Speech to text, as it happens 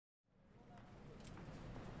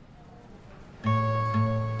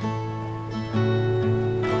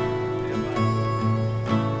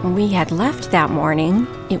we had left that morning,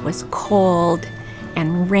 it was cold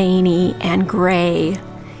and rainy and gray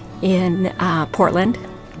in Portland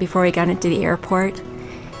before we got into the airport.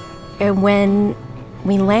 And when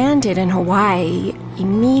we landed in Hawaii,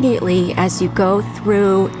 immediately as you go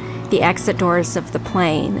through the exit doors of the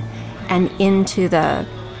plane and into the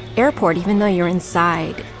airport, even though you're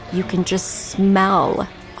inside, you can just smell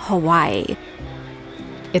Hawaii.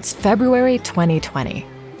 It's February 2020.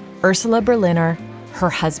 Ursula Berliner, her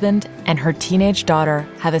husband, and her teenage daughter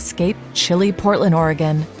have escaped chilly Portland,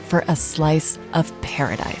 Oregon for a slice of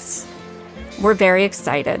paradise. We're very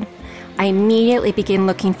excited. I immediately begin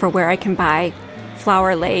looking for where I can buy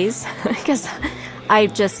flower leis because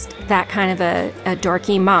I'm just that kind of a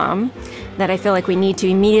dorky mom that I feel like we need to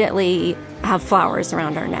immediately have flowers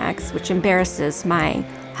around our necks, which embarrasses my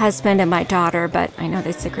husband and my daughter, but I know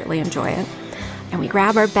they secretly enjoy it. And we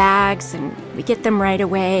grab our bags and we get them right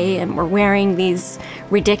away, and we're wearing these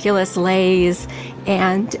ridiculous leis,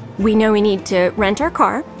 and we know we need to rent our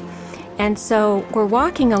car. And so we're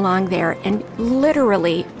walking along there, and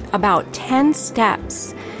literally about 10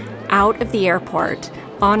 steps out of the airport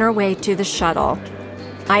on our way to the shuttle,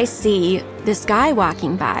 I see this guy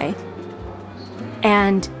walking by,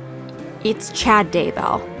 and it's Chad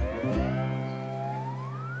Daybell.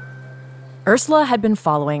 Ursula had been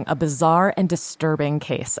following a bizarre and disturbing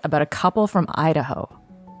case about a couple from Idaho,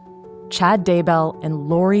 Chad Daybell and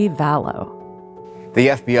Lori Vallow. The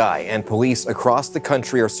FBI and police across the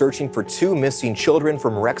country are searching for two missing children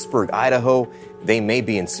from Rexburg, Idaho. They may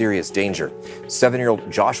be in serious danger.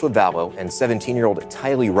 7-year-old Joshua Vallow and 17-year-old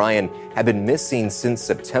Tylee Ryan have been missing since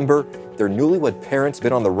September. Their newlywed parents have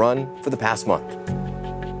been on the run for the past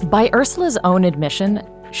month. By Ursula's own admission,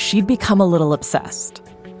 she'd become a little obsessed.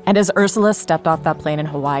 And as Ursula stepped off that plane in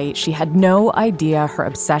Hawaii, she had no idea her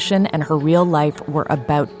obsession and her real life were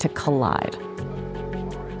about to collide.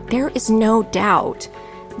 There is no doubt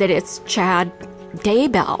that it's Chad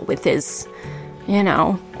Daybell with his,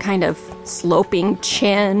 kind of sloping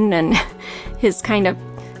chin and his kind of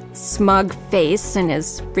smug face and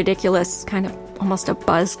his ridiculous kind of almost a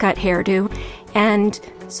buzz cut hairdo. And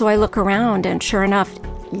so I look around, and sure enough,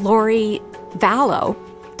 Lori Vallow,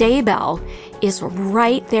 Daybell, is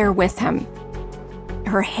right there with him.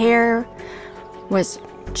 Her hair was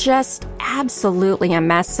just absolutely a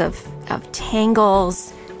mess of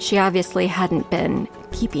tangles. She obviously hadn't been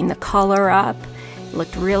keeping the color up,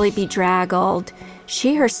 looked really bedraggled.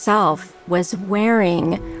 She herself was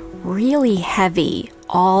wearing really heavy,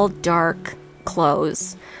 all dark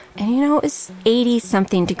clothes. And it was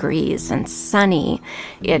 80-something degrees and sunny,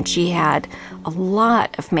 and she had a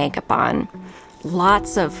lot of makeup on.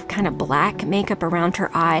 Lots of kind of black makeup around her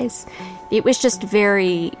eyes. It was just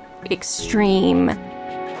very extreme.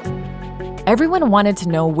 Everyone wanted to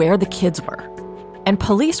know where the kids were, and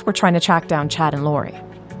police were trying to track down Chad and Lori.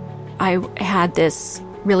 I had this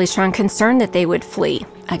really strong concern that they would flee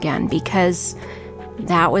again, because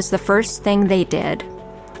that was the first thing they did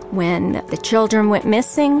when the children went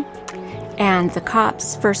missing, and the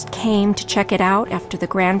cops first came to check it out after the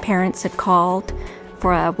grandparents had called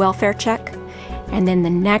for a welfare check. And then the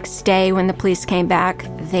next day when the police came back,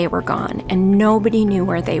 they were gone, and nobody knew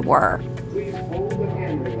where they were.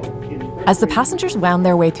 As the passengers wound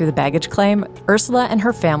their way through the baggage claim, Ursula and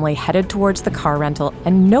her family headed towards the car rental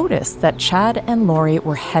and noticed that Chad and Lori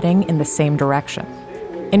were heading in the same direction.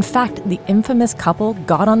 In fact, the infamous couple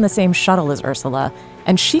got on the same shuttle as Ursula,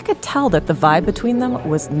 and she could tell that the vibe between them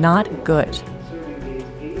was not good.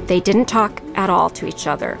 They didn't talk at all to each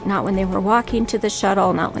other, not when they were walking to the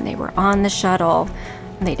shuttle, not when they were on the shuttle.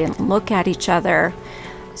 They didn't look at each other.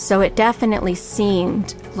 So it definitely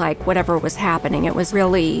seemed like whatever was happening, it was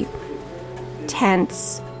really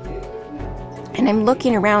tense. And I'm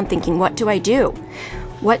looking around thinking, what do I do?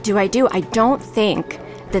 What do I do? I don't think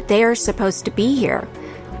that they are supposed to be here.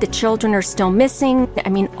 The children are still missing. I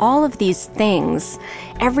mean, all of these things,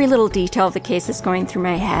 every little detail of the case is going through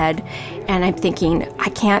my head, and I'm thinking, I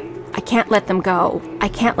can't let them go. I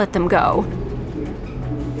can't let them go.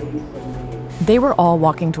 They were all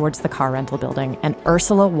walking towards the car rental building, and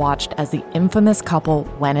Ursula watched as the infamous couple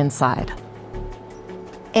went inside.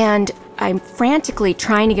 And I'm frantically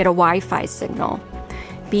trying to get a Wi-Fi signal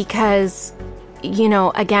because,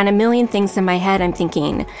 again, a million things in my head. I'm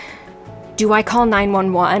thinking, do I call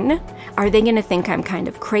 911? Are they going to think I'm kind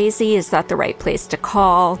of crazy? Is that the right place to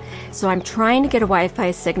call? So I'm trying to get a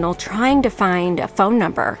Wi-Fi signal, trying to find a phone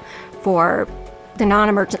number for the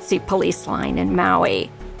non-emergency police line in Maui.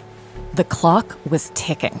 The clock was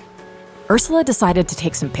ticking. Ursula decided to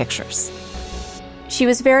take some pictures. She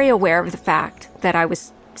was very aware of the fact that I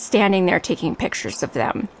was standing there taking pictures of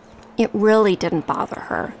them. It really didn't bother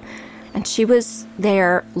her. And she was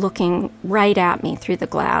there looking right at me through the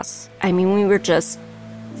glass. I mean, we were just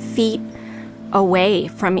feet away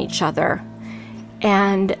from each other.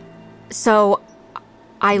 And so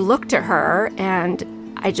I looked at her and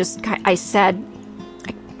I said,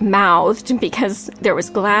 I mouthed, because there was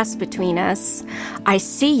glass between us, "I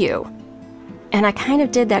see you." And I kind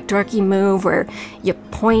of did that dorky move where you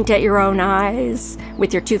point at your own eyes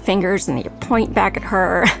with your two fingers and you point back at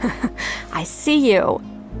her. "I see you."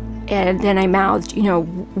 And then I mouthed,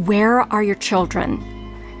 "Where are your children?"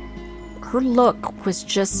 Her look was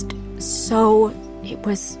just it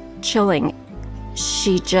was chilling.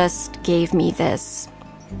 She just gave me this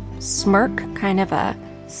smirk, kind of a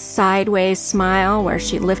sideways smile where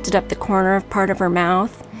she lifted up the corner of part of her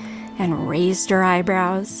mouth and raised her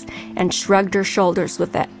eyebrows and shrugged her shoulders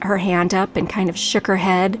with her hand up and kind of shook her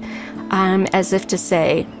head as if to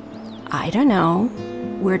say, "I don't know,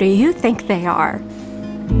 where do you think they are?"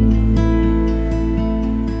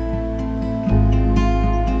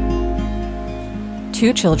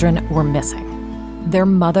 Two children were missing. Their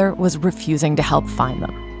mother was refusing to help find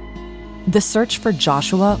them. The search for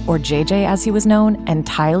Joshua, or JJ as he was known, and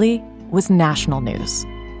Tylee was national news.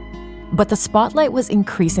 But the spotlight was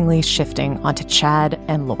increasingly shifting onto Chad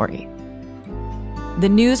and Lori. The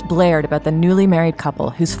news blared about the newly married couple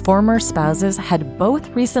whose former spouses had both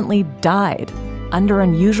recently died under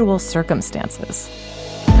unusual circumstances.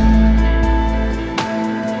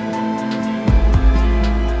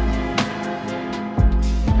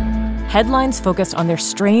 Headlines focused on their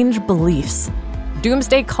strange beliefs.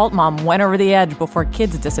 Doomsday cult mom went over the edge before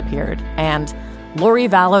kids disappeared, and Lori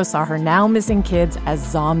Vallow saw her now missing kids as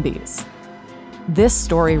zombies. This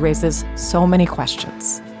story raises so many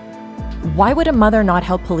questions. Why would a mother not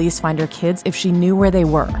help police find her kids if she knew where they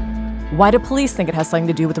were? Why do police think it has something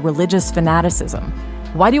to do with religious fanaticism?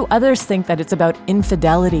 Why do others think that it's about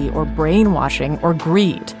infidelity or brainwashing or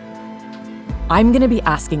greed? I'm going to be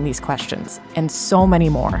asking these questions and so many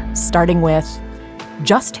more, starting with,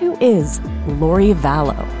 just who is Lori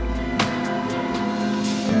Vallow?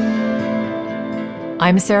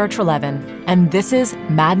 I'm Sarah Trelevin, and this is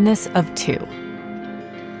Madness of Two,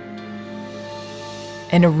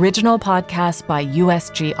 an original podcast by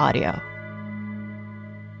USG Audio.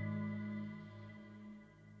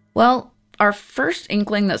 Well, our first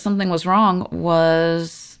inkling that something was wrong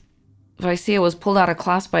was Vicea was pulled out of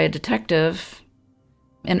class by a detective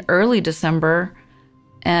in early December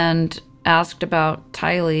and asked about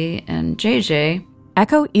Tylee and JJ.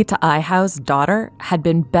 Echo Ita'aihao's daughter had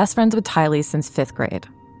been best friends with Tylee since 5th grade.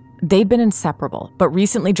 They'd been inseparable, but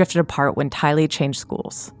recently drifted apart when Tylee changed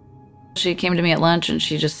schools. She came to me at lunch and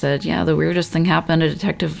she just said, "Yeah, the weirdest thing happened. A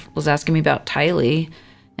detective was asking me about Tylee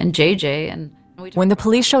and JJ." And when the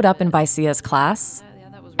police showed up in Vicea's class,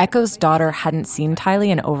 Echo's daughter hadn't seen Tylee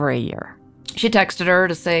in over a year. She texted her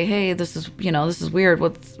to say, "Hey, this is weird.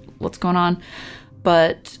 What's going on?"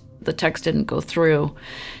 But the text didn't go through.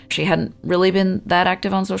 She hadn't really been that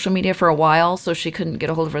active on social media for a while, so she couldn't get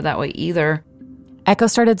a hold of her that way either. Echo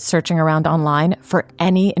started searching around online for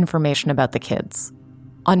any information about the kids.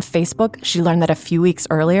 On Facebook, she learned that a few weeks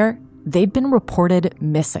earlier, they'd been reported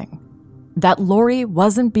missing. That Lori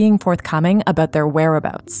wasn't being forthcoming about their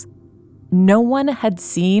whereabouts. No one had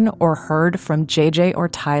seen or heard from JJ or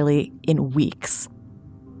Tylee in weeks.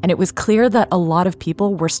 And it was clear that a lot of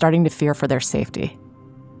people were starting to fear for their safety.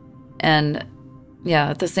 And yeah,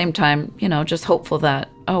 at the same time, just hopeful that,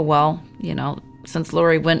 since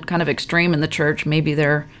Lori went kind of extreme in the church, maybe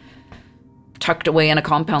they're tucked away in a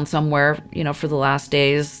compound somewhere, for the last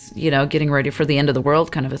days, getting ready for the end of the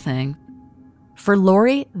world kind of a thing. For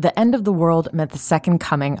Lori, the end of the world meant the second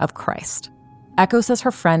coming of Christ. Echo says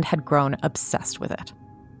her friend had grown obsessed with it.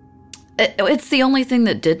 It's the only thing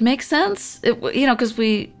that did make sense, because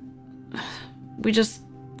we just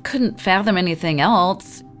couldn't fathom anything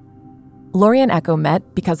else. Lori and Echo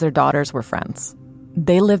met because their daughters were friends.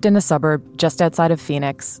 They lived in a suburb just outside of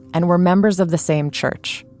Phoenix and were members of the same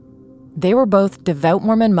church. They were both devout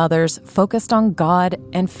Mormon mothers focused on God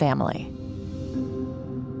and family.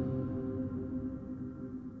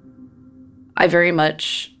 I very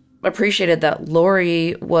much appreciated that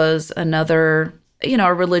Lori was another,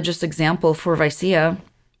 a religious example for Vicea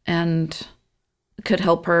and could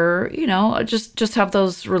help her, just have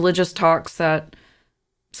those religious talks that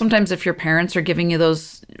sometimes if your parents are giving you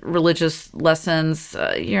those religious lessons,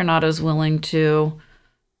 you're not as willing to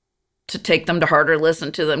take them to heart or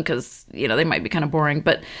listen to them because, they might be kind of boring.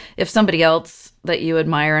 But if somebody else that you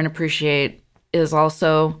admire and appreciate is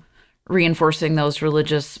also reinforcing those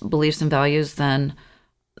religious beliefs and values, then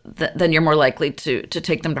you're more likely to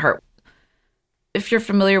take them to heart. If you're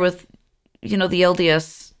familiar with, the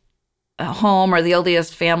LDS home or the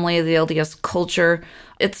LDS family, the LDS culture.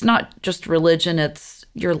 It's not just religion, it's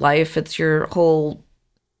your life, it's your whole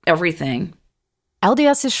everything.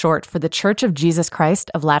 LDS is short for the Church of Jesus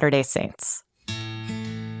Christ of Latter-day Saints.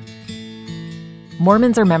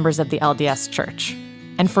 Mormons are members of the LDS Church.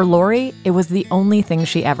 And for Lori, it was the only thing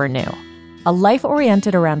she ever knew. A life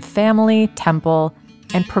oriented around family, temple,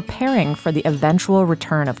 and preparing for the eventual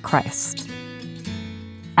return of Christ.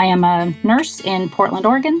 I am a nurse in Portland,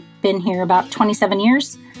 Oregon. Been here about 27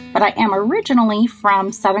 years, but I am originally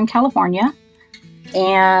from Southern California.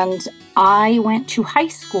 And I went to high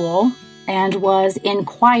school and was in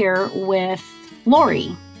choir with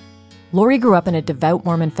Lori. Lori grew up in a devout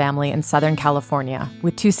Mormon family in Southern California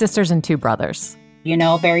with 2 sisters and 2 brothers.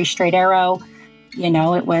 Very straight arrow.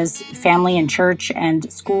 It was family and church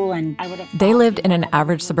and school. And They lived in an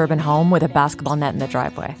average suburban home with a basketball net in the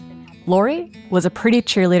driveway. Lori was a pretty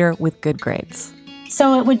cheerleader with good grades.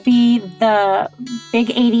 So it would be the big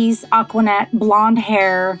 80s Aquanet, blonde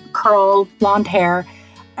hair, curled blonde hair.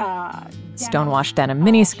 Stonewashed denim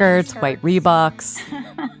miniskirts, white Reeboks.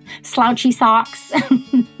 Slouchy socks.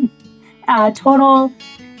 Total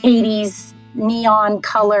 80s neon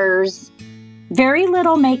colors. Very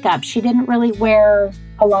little makeup. She didn't really wear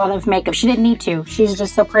a lot of makeup. She didn't need to. She's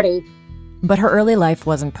just so pretty. But her early life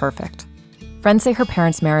wasn't perfect. Friends say her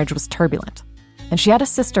parents' marriage was turbulent, and she had a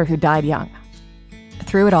sister who died young.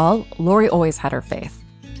 Through it all, Lori always had her faith.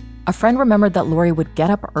 A friend remembered that Lori would get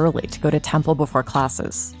up early to go to temple before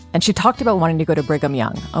classes, and she talked about wanting to go to Brigham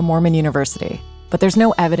Young, a Mormon university, but there's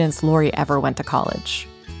no evidence Lori ever went to college.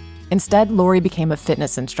 Instead, Lori became a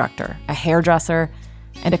fitness instructor, a hairdresser,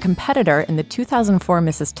 and a competitor in the 2004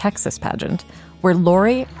 Mrs. Texas pageant, where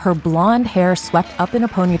Lori, her blonde hair swept up in a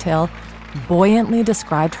ponytail, buoyantly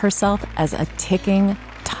described herself as a ticking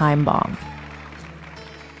time bomb.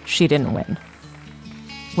 She didn't win.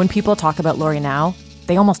 When people talk about Lori now,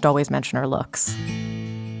 they almost always mention her looks.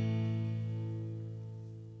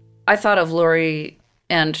 I thought of Lori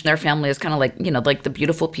and their family as kind of like the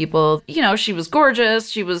beautiful people. She was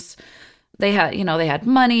gorgeous. They had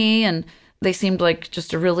money, and they seemed like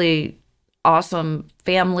just a really awesome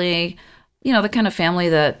family. The kind of family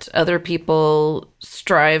that other people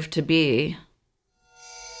strive to be.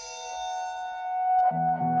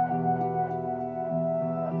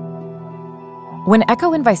 When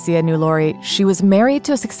Echo and Vicea knew Lori, she was married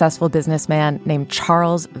to a successful businessman named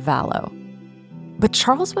Charles Vallow. But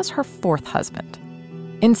Charles was her 4th husband.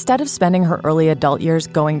 Instead of spending her early adult years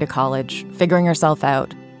going to college, figuring herself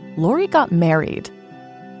out, Lori got married.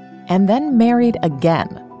 And then married again.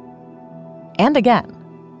 And again.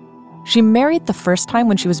 She married the first time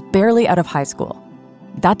when she was barely out of high school.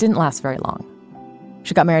 That didn't last very long.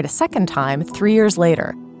 She got married a second time 3 years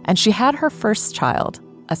later, and she had her first child,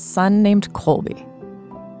 a son named Colby.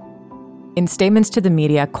 In statements to the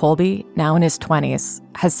media, Colby, now in his 20s,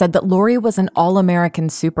 has said that Lori was an all-American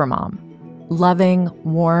supermom. Loving,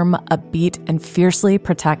 warm, upbeat, and fiercely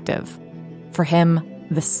protective. For him,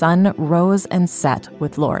 the sun rose and set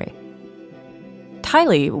with Lori.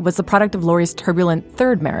 Tylee was the product of Lori's turbulent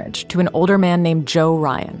 3rd marriage to an older man named Joe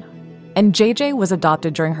Ryan. And JJ was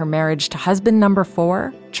adopted during her marriage to husband number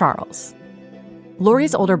 4, Charles.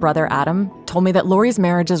 Lori's older brother, Adam, told me that Lori's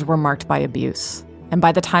marriages were marked by abuse. And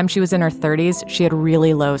by the time she was in her 30s, she had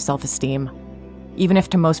really low self-esteem. Even if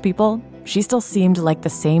to most people, she still seemed like the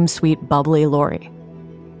same sweet, bubbly Lori.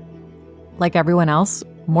 Like everyone else,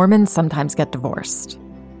 Mormons sometimes get divorced.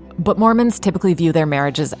 But Mormons typically view their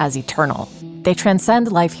marriages as eternal. They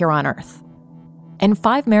transcend life here on Earth. And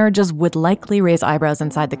 5 marriages would likely raise eyebrows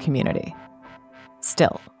inside the community.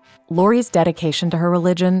 Still, Lori's dedication to her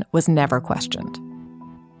religion was never questioned.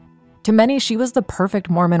 To many, she was the perfect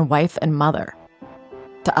Mormon wife and mother.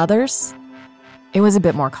 To others, it was a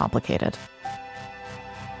bit more complicated.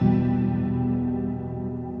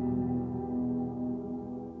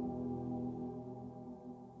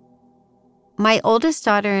 My oldest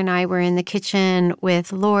daughter and I were in the kitchen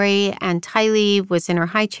with Lori, and Tylee was in her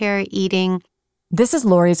high chair eating. This is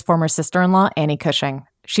Lori's former sister-in-law, Annie Cushing.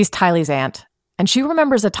 She's Tylee's aunt, and she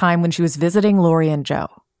remembers a time when she was visiting Lori and Joe.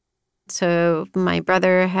 So my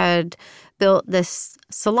brother had built this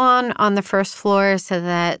salon on the first floor so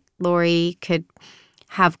that Lori could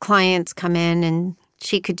have clients come in and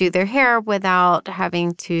she could do their hair without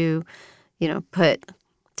having to, put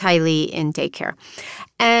Tylee in daycare.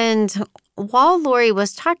 And while Lori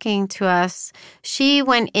was talking to us, she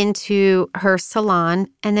went into her salon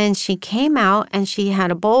and then she came out and she had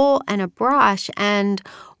a bowl and a brush. And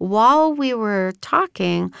while we were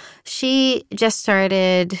talking, she just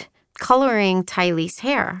started coloring Tylee's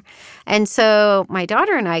hair. And so my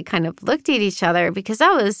daughter and I kind of looked at each other because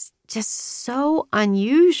that was just so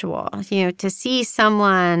unusual, to see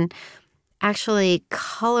someone actually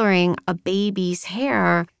coloring a baby's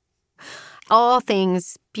hair. All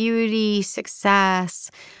things beauty, success,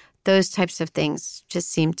 those types of things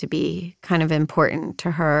just seemed to be kind of important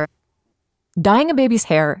to her. Dyeing a baby's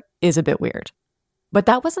hair is a bit weird. But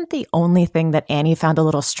that wasn't the only thing that Annie found a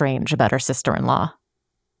little strange about her sister-in-law.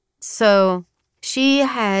 So she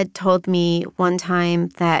had told me one time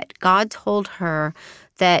that God told her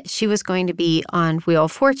that she was going to be on Wheel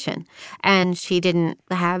of Fortune. And she didn't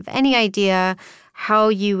have any idea how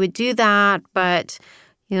you would do that, but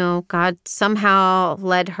God somehow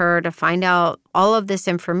led her to find out all of this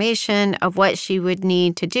information of what she would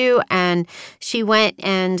need to do. And she went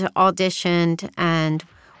and auditioned and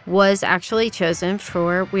was actually chosen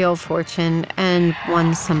for Wheel of Fortune and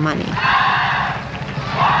won some money.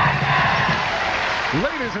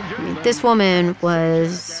 This woman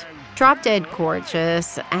was drop-dead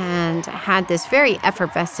gorgeous and had this very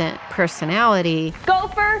effervescent personality.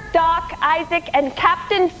 Gopher, Doc, Isaac, and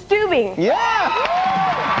Captain Stubing. Yeah!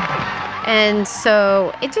 And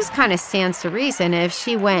so it just kind of stands to reason if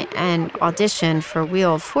she went and auditioned for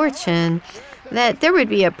Wheel of Fortune that there would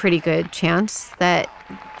be a pretty good chance that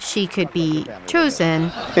she could be chosen.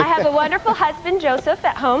 I have a wonderful husband, Joseph,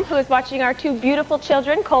 at home, who is watching our 2 beautiful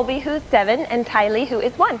children, Colby, who's 7, and Tylee, who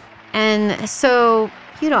is 1. And so,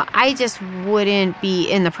 I just wouldn't be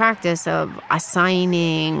in the practice of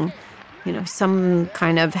assigning, some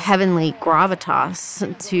kind of heavenly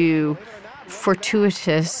gravitas to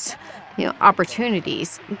fortuitous,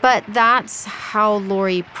 opportunities. But that's how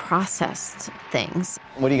Lori processed things.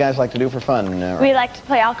 What do you guys like to do for fun? We like to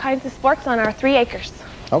play all kinds of sports on our 3 acres.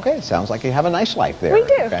 Okay, sounds like you have a nice life there. We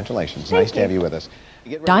do. Congratulations. Thank Nice to have you with us.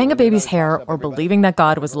 Dyeing a baby's hair or believing that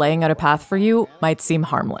God was laying out a path for you might seem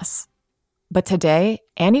harmless. But today,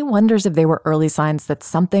 Annie wonders if they were early signs that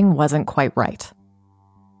something wasn't quite right.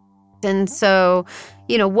 And so,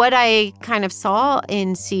 what I kind of saw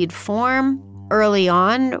in seed form early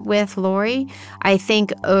on with Lori, I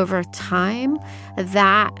think over time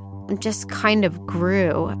that just kind of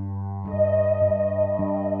grew.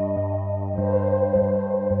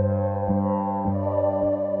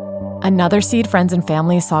 Another seed friends and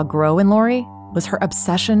family saw grow in Lori was her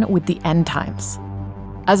obsession with the end times.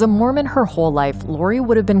 As a Mormon her whole life, Lori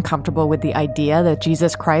would have been comfortable with the idea that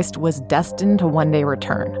Jesus Christ was destined to one day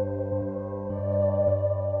return.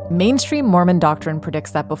 Mainstream Mormon doctrine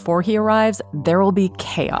predicts that before he arrives, there will be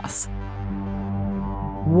chaos.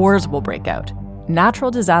 Wars will break out. Natural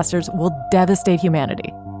disasters will devastate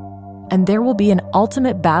humanity. And there will be an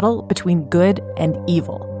ultimate battle between good and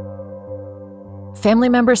evil. Family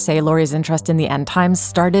members say Lori's interest in the end times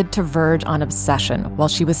started to verge on obsession while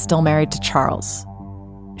she was still married to Charles.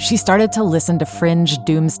 She started to listen to fringe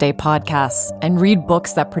doomsday podcasts and read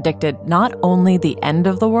books that predicted not only the end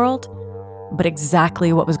of the world, but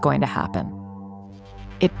exactly what was going to happen.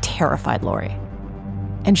 It terrified Lori.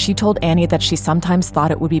 And she told Annie that she sometimes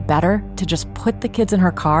thought it would be better to just put the kids in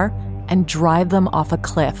her car and drive them off a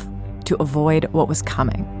cliff to avoid what was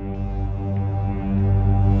coming.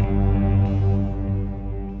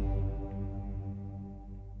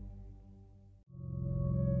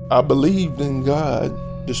 I believed in God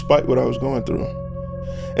despite what I was going through.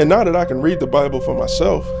 And now that I can read the Bible for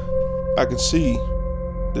myself, I can see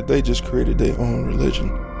that they just created their own religion.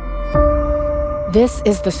 This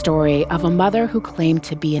is the story of a mother who claimed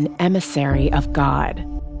to be an emissary of God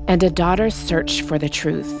and a daughter's search for the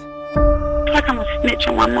truth. Like I'm a snitch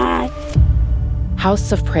on my mom.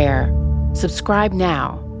 House of Prayer. Subscribe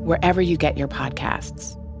now wherever you get your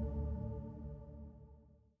podcasts.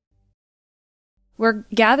 We're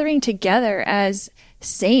gathering together as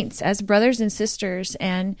saints, as brothers and sisters,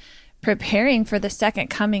 and preparing for the second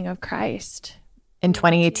coming of Christ. In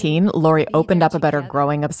 2018, Lori opened up about her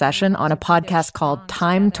growing obsession on a podcast called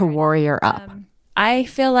Time to Warrior Up. I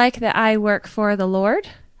feel like that I work for the Lord.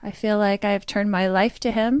 I feel like I've turned my life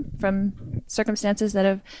to Him from circumstances that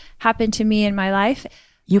have happened to me in my life.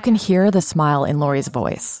 You can hear the smile in Lori's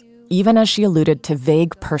voice, even as she alluded to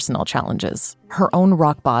vague personal challenges, her own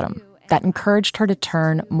rock bottom, that encouraged her to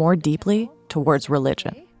turn more deeply towards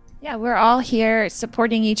religion. Yeah, we're all here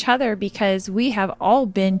supporting each other because we have all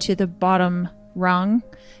been to the bottom rung,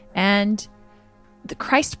 and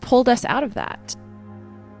Christ pulled us out of that.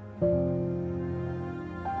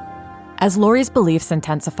 As Lori's beliefs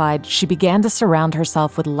intensified, she began to surround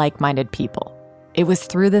herself with like-minded people. It was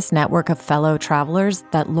through this network of fellow travelers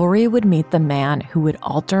that Lori would meet the man who would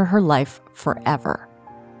alter her life forever.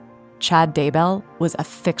 Chad Daybell was a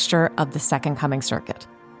fixture of the Second Coming circuit.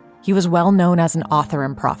 He was well known as an author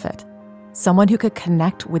and prophet, someone who could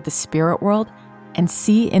connect with the spirit world and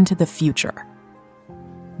see into the future.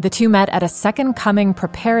 The two met at a Second Coming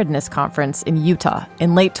preparedness conference in Utah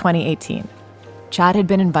in late 2018. Chad had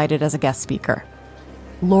been invited as a guest speaker.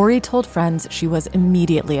 Lori told friends she was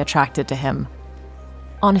immediately attracted to him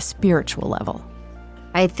on a spiritual level.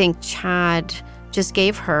 I think Chad just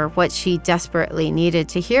gave her what she desperately needed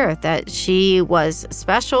to hear, that she was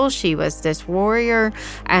special, she was this warrior,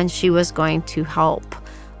 and she was going to help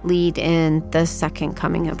lead in the second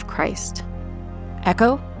coming of Christ.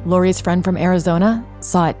 Echo, Lori's friend from Arizona,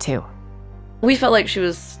 saw it too. We felt like she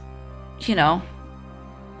was,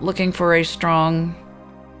 looking for a strong,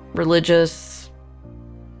 religious,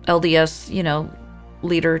 LDS,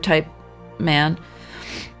 leader type man.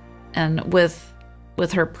 And with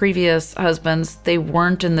her previous husbands, they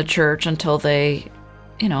weren't in the church until they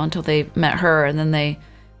met her, and then they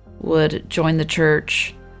would join the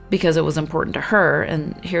church because it was important to her.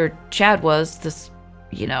 And here Chad was this,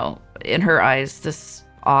 in her eyes, this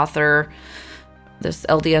author, this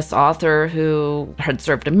LDS author who had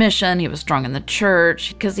served a mission. He was strong in the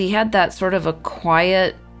church because he had that sort of a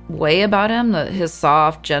quiet way about him, his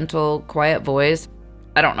soft, gentle, quiet voice.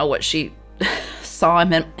 I don't know what she saw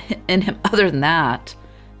him in him other than that,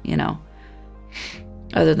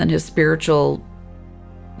 other than his spiritual,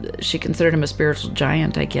 she considered him a spiritual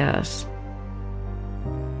giant, I guess.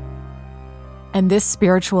 And this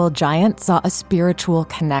spiritual giant saw a spiritual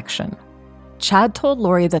connection. Chad told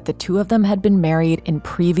Lori that the two of them had been married in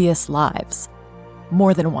previous lives,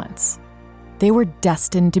 more than once. They were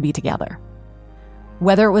destined to be together.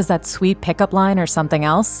 Whether it was that sweet pickup line or something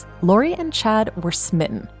else, Lori and Chad were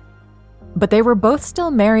smitten. But they were both still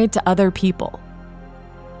married to other people.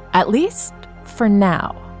 At least for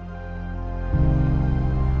now.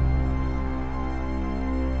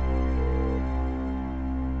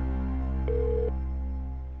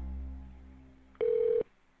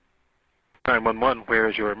 Where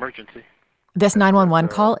is your emergency? This 911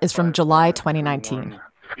 call is from July 2019.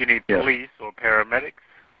 You need police or paramedics?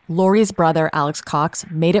 Lori's brother, Alex Cox,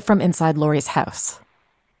 made it from inside Lori's house.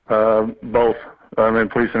 Both. I'm in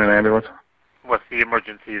police and an ambulance. What's the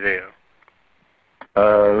emergency there?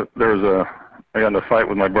 I got in a fight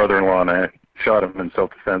with my brother-in-law and I shot him in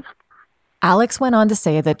self-defense. Alex went on to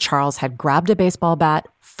say that Charles had grabbed a baseball bat,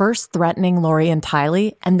 first threatening Lori and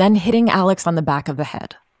Tylee, and then hitting Alex on the back of the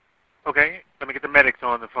head. Okay, let me get the medics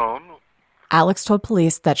on the phone. Alex told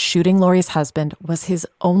police that shooting Lori's husband was his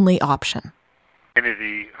only option. And is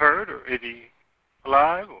he hurt or is he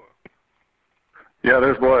alive? Or? Yeah,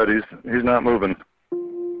 there's blood. He's not moving.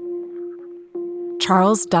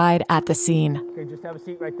 Charles died at the scene. Okay, just have a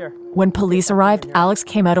seat right there. When police arrived, Alex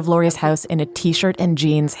came out of Lori's house in a t-shirt and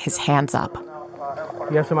jeans, his hands up.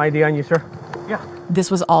 You have some ID on you, sir? Yeah. This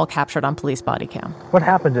was all captured on police body cam. What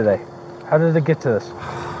happened today? How did it get to this?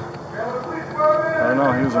 I don't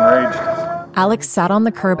know, he was enraged. Alex sat on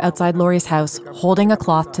the curb outside Lori's house, holding a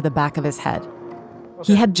cloth to the back of his head.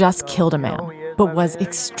 He had just killed a man, but was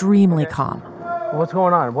extremely calm. What's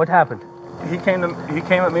going on? What happened? He came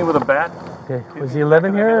at me with a bat. Okay. Was he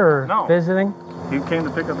living here or No. visiting? He came to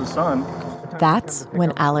pick up his son. That's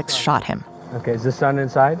when Alex shot him. Okay, is the son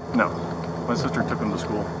inside? No. My sister took him to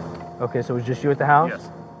school. Okay, so it was just you at the house? Yes.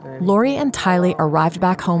 Lori and Tylee arrived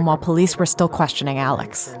back home while police were still questioning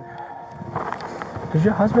Alex. Does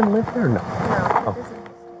your husband live here or no? Oh.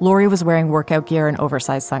 Lori was wearing workout gear and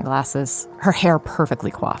oversized sunglasses, her hair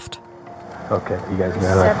perfectly coiffed. Okay, you guys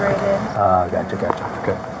met separated. Gotcha.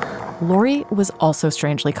 Okay. Lori was also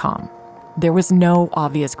strangely calm. There was no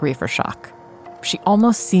obvious grief or shock. She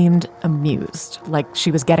almost seemed amused, like she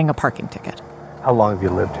was getting a parking ticket. How long have you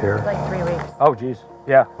lived here? Like 3 weeks. Oh, geez.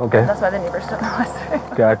 Yeah, okay. That's why the neighbors don't know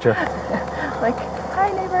us. Gotcha. Like, hi,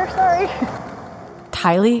 neighbor, sorry.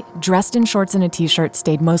 Tylee, dressed in shorts and a t-shirt,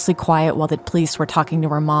 stayed mostly quiet while the police were talking to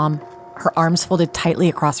her mom, her arms folded tightly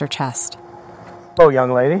across her chest. Oh,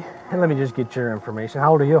 young lady, let me just get your information.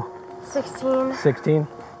 How old are you? 16. 16?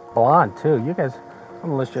 Blonde, too. You guys, I'm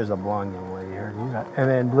going to list you as a blonde young lady here. And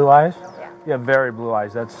then blue eyes? Yeah. You have very blue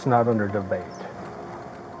eyes. That's not under debate.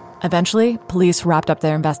 Eventually, police wrapped up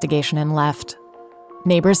their investigation and left.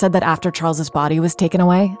 Neighbors said that after Charles's body was taken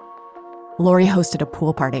away, Lori hosted a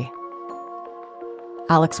pool party.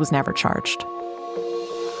 Alex was never charged.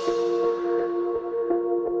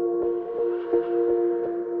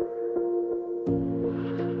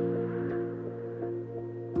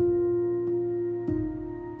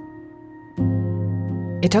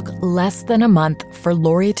 It took less than a month for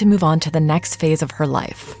Lori to move on to the next phase of her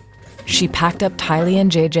life. She packed up Tylee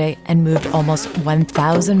and JJ and moved almost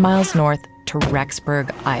 1,000 miles north to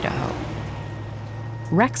Rexburg, Idaho.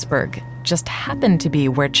 Rexburg just happened to be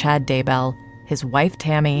where Chad Daybell, his wife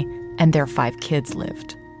Tammy, and their 5 kids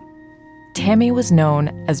lived. Tammy was known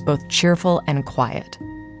as both cheerful and quiet.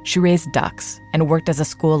 She raised ducks and worked as a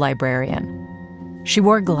school librarian. She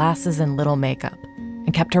wore glasses and little makeup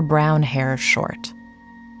and kept her brown hair short.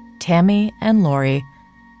 Tammy and Lori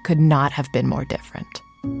could not have been more different.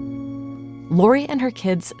 Lori and her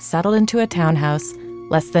kids settled into a townhouse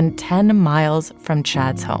less than 10 miles from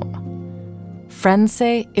Chad's home. Friends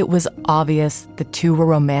say it was obvious the two were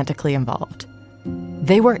romantically involved.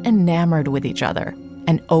 They were enamored with each other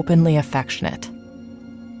and openly affectionate.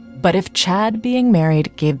 But if Chad being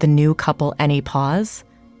married gave the new couple any pause,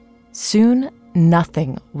 soon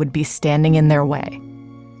nothing would be standing in their way.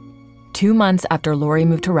 2 months after Lori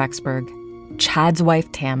moved to Rexburg, Chad's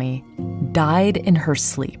wife Tammy died in her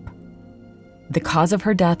sleep. The cause of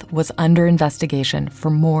her death was under investigation for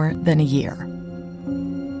more than a year.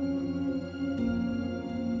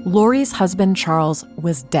 Lori's husband Charles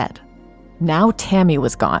was dead. Now Tammy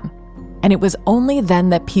was gone. And it was only then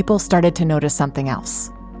that people started to notice something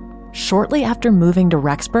else. Shortly after moving to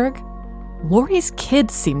Rexburg, Lori's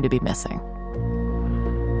kids seemed to be missing.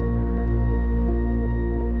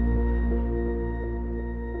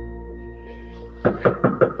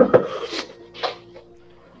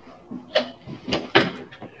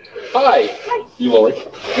 Hi. Hi. You Lori?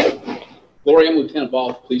 Lori, I'm Lieutenant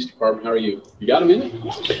Ball, Police Department. How are you? You got a minute?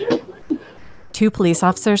 2 police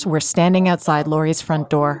officers were standing outside Lori's front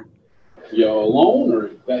door. You alone, or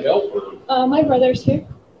that help? Or? My brother's here.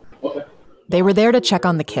 Okay. They were there to check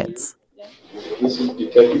on the kids. This is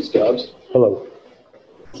Detective Stubbs. Hello.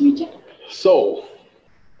 So,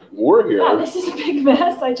 we're here. Yeah, this is a big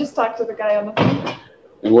mess. I just talked to the guy on the phone.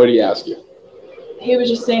 And what did he ask you? He was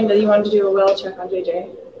just saying that he wanted to do a well check on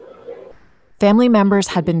JJ. Family members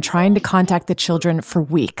had been trying to contact the children for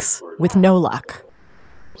weeks, with no luck.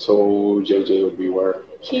 So, JJ would be where?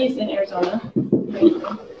 He's in Arizona.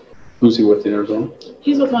 Who's he with in Arizona?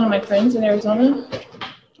 He's with one of my friends in Arizona.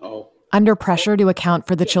 Oh. Under pressure to account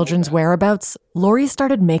for the children's whereabouts, Lori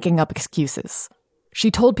started making up excuses. She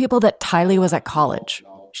told people that Tylee was at college.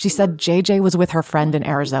 She said JJ was with her friend in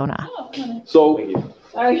Arizona. So,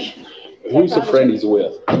 Sorry. who's the friend he's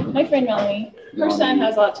with? My friend Melanie. Her son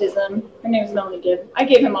has autism. Her name's Melanie Gibb. I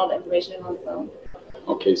gave him all the information on the phone.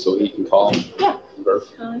 Okay, so he can call him? Yeah.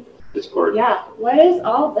 Discord. Yeah. What is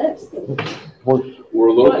all this? We're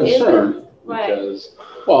a little concerned Why? because,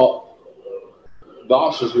 well, the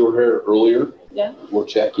officers who were here earlier were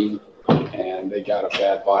checking, and they got a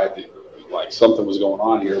bad vibe that like something was going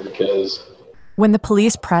on here because... When the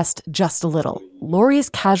police pressed just a little, Lori's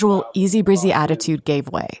casual, easy-breezy attitude gave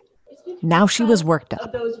way. Now she was worked up.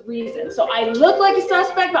 Of those reasons. So I look like a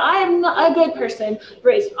suspect, but I am not a good person.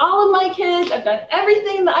 Raised all of my kids. I've done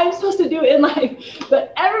everything that I'm supposed to do in life,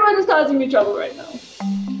 but everyone is causing me trouble right now.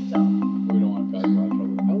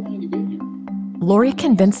 Lori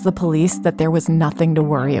convinced the police that there was nothing to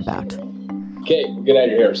worry about. Okay, get out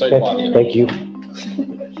of your hair. Thank you.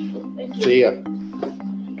 See ya.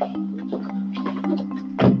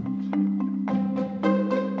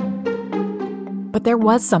 But there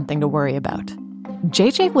was something to worry about.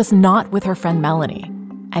 JJ was not with her friend Melanie,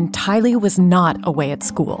 and Tylee was not away at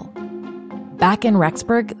school. Back in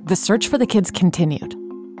Rexburg, the search for the kids continued.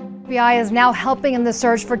 FBI is now helping in the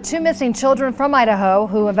search for 2 missing children from Idaho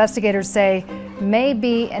who investigators say may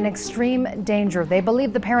be in extreme danger. They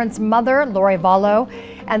believe the parents' mother, Lori Vallow,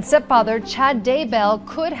 and stepfather, Chad Daybell,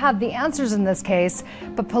 could have the answers in this case,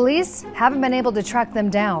 but police haven't been able to track them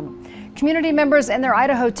down. Community members in their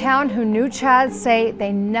Idaho town who knew Chad say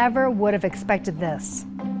they never would have expected this.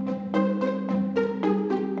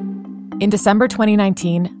 In December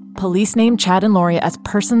 2019, police named Chad and Lori as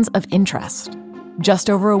persons of interest. Just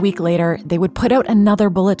over a week later, they would put out another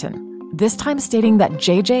bulletin, this time stating that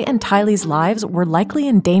JJ and Tylee's lives were likely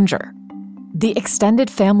in danger. The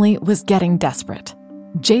extended family was getting desperate.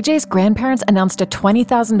 JJ's grandparents announced a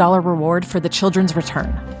 $20,000 reward for the children's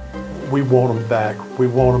return. We want them back. We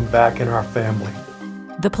want them back in our family.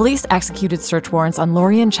 The police executed search warrants on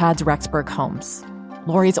Lori and Chad's Rexburg homes.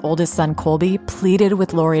 Lori's oldest son, Colby, pleaded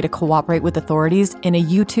with Lori to cooperate with authorities in a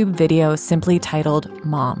YouTube video simply titled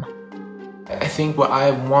Mom. I think what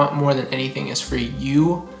I want more than anything is for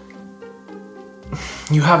you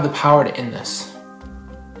have the power to end this.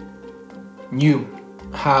 You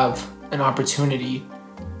have an opportunity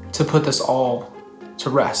to put this all to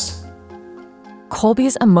rest.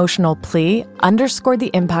 Colby's emotional plea underscored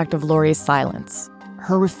the impact of Lori's silence.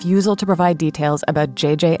 Her refusal to provide details about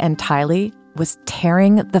JJ and Tylee was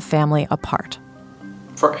tearing the family apart.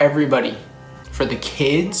 For everybody, for the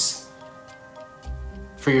kids,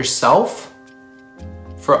 for yourself,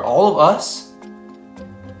 for all of us,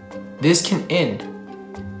 this can end.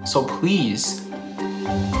 So please.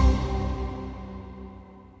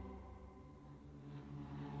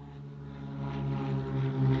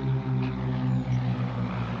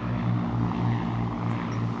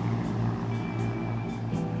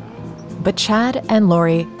 But Chad and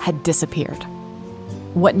Lori had disappeared.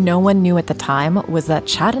 What no one knew at the time was that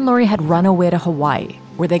Chad and Lori had run away to Hawaii,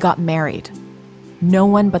 where they got married. No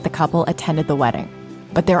one but the couple attended the wedding,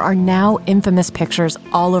 but there are now infamous pictures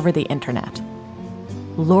all over the internet.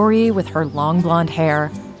 Lori with her long blonde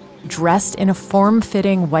hair, dressed in a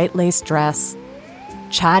form-fitting white lace dress,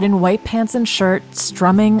 Chad in white pants and shirt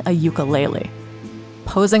strumming a ukulele,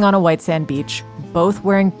 posing on a white sand beach, both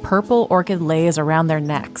wearing purple orchid leis around their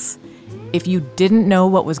necks. If you didn't know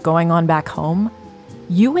what was going on back home,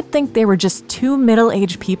 you would think they were just two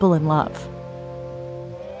middle-aged people in love.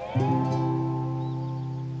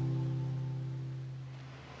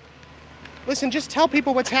 Listen, just tell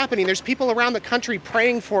people what's happening. There's people around the country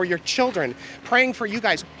praying for your children, praying for you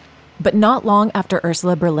guys. But not long after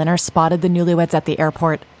Ursula Berliner spotted the newlyweds at the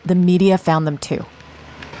airport, the media found them too.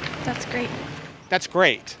 That's great. That's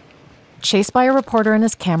great. Chased by a reporter and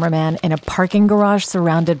his cameraman in a parking garage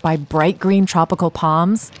surrounded by bright green tropical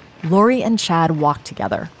palms, Lori and Chad walked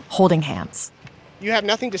together, holding hands. You have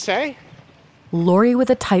nothing to say? Lori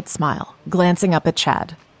with a tight smile, glancing up at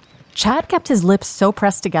Chad. Chad kept his lips so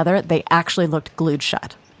pressed together they actually looked glued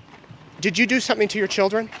shut. Did you do something to your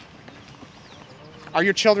children? Are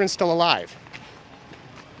your children still alive?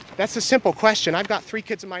 That's a simple question. I've got 3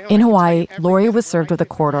 kids of my own. In Hawaii, Lori was served with a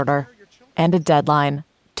court order and a deadline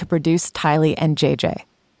to produce Tylee and JJ.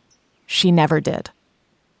 She never did.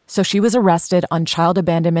 So she was arrested on child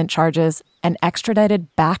abandonment charges and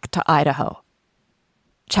extradited back to Idaho.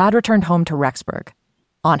 Chad returned home to Rexburg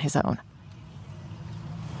on his own.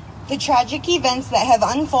 The tragic events that have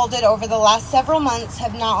unfolded over the last several months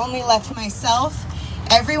have not only left myself,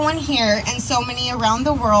 everyone here, and so many around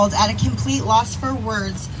the world at a complete loss for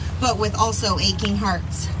words, but with also aching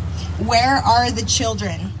hearts. Where are the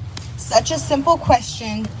children? Such a simple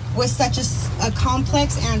question with such a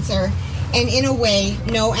complex answer, and in a way,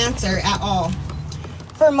 no answer at all.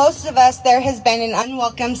 For most of us, there has been an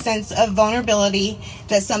unwelcome sense of vulnerability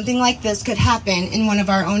that something like this could happen in one of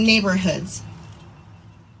our own neighborhoods.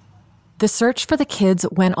 The search for the kids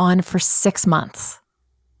went on for 6 months.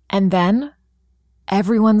 And then,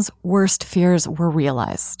 everyone's worst fears were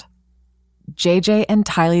realized. JJ and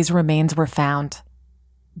Tylee's remains were found,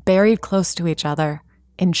 buried close to each other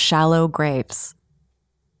in shallow graves.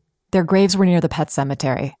 Their graves were near the pet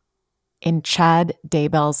cemetery, in Chad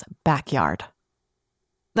Daybell's backyard.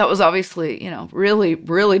 That was obviously, really,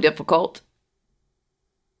 really difficult.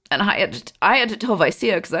 And I had to tell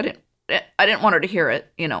Vicea because I didn't want her to hear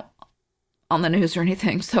it, on the news or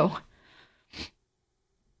anything. So,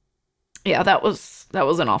 yeah, that was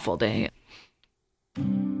an awful day.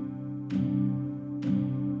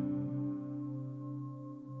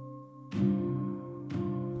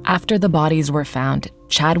 After the bodies were found,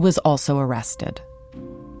 Chad was also arrested.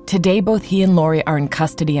 Today, both he and Lori are in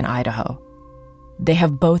custody in Idaho. They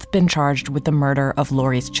have both been charged with the murder of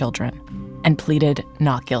Lori's children and pleaded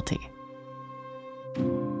not guilty.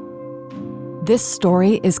 This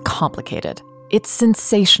story is complicated. It's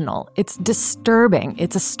sensational. It's disturbing.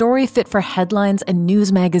 It's a story fit for headlines and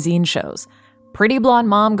news magazine shows. Pretty blonde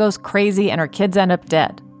mom goes crazy and her kids end up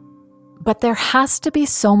dead. But there has to be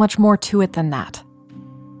so much more to it than that.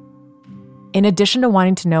 In addition to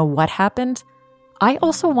wanting to know what happened, I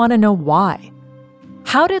also want to know why.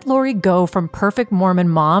 How did Lori go from perfect Mormon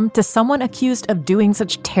mom to someone accused of doing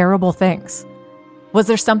such terrible things? Was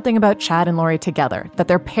there something about Chad and Lori together, that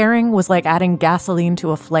their pairing was like adding gasoline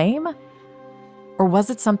to a flame? Or was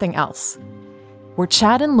it something else? Were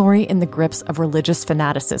Chad and Lori in the grips of religious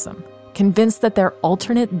fanaticism, convinced that their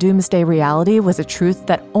alternate doomsday reality was a truth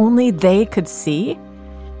that only they could see?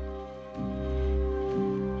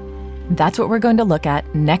 That's what we're going to look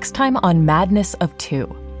at next time on Madness of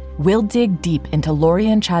Two. We'll dig deep into Lori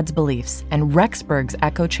and Chad's beliefs and Rexburg's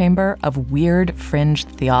echo chamber of weird fringe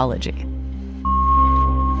theology.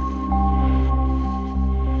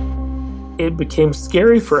 It became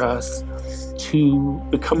scary for us to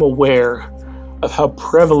become aware of how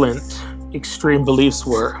prevalent extreme beliefs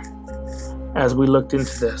were as we looked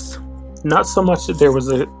into this. Not so much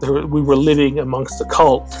that we were living amongst a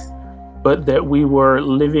cult, but that we were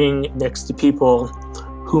living next to people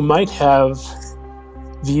who might have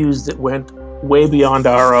views that went way beyond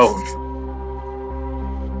our own.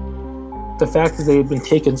 The fact that they had been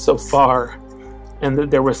taken so far and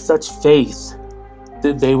that there was such faith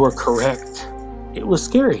that they were correct, it was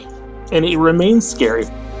scary. and it remains scary.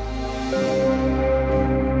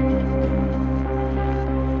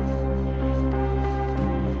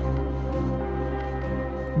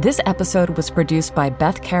 This episode was produced by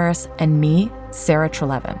Beth Karras and me, Sarah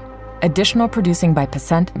Trelevin. Additional producing by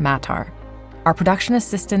Pasent Matar. Our production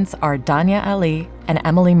assistants are Danya Ali and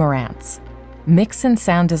Emily Morantz. Mix and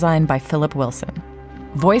sound design by Philip Wilson.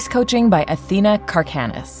 Voice coaching by Athena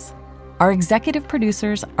Karkanis. Our executive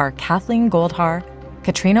producers are Kathleen Goldhar,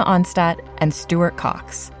 Katrina Onstadt, and Stuart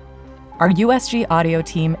Cox. Our USG audio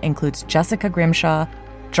team includes Jessica Grimshaw,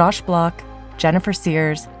 Josh Block, Jennifer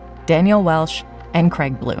Sears, Daniel Welsh, and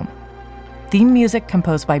Craig Bloom. Theme music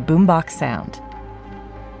composed by Boombox Sound.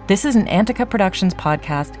 This is an Antica Productions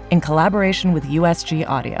podcast in collaboration with USG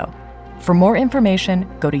Audio. For more information,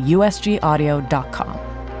 go to usgaudio.com.